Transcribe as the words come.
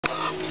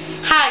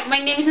Hi, my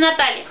name is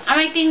Natalia. I'm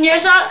 18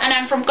 years old and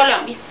I'm from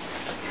Colombia.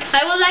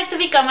 I would like to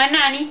become a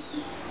nanny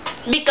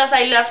because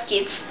I love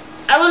kids.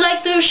 I would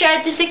like to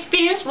share this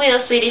experience with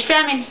a Swedish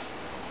family.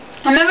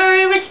 I'm a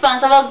very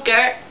responsible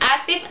girl,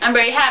 active and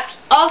very happy,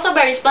 also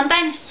very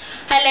spontaneous.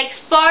 I like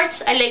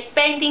sports, I like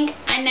painting,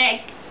 and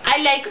I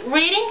like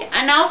reading,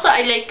 and also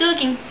I like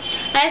cooking.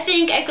 I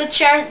think I could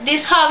share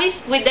these hobbies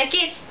with the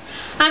kids.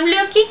 I'm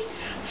looking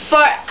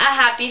for a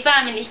happy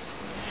family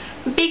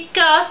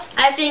because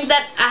I think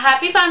that a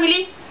happy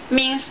family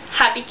means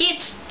happy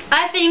kids.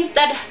 I think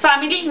that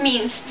family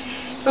means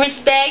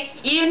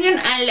respect, union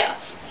and love.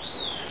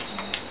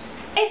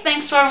 Hey,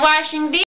 thanks for watching this.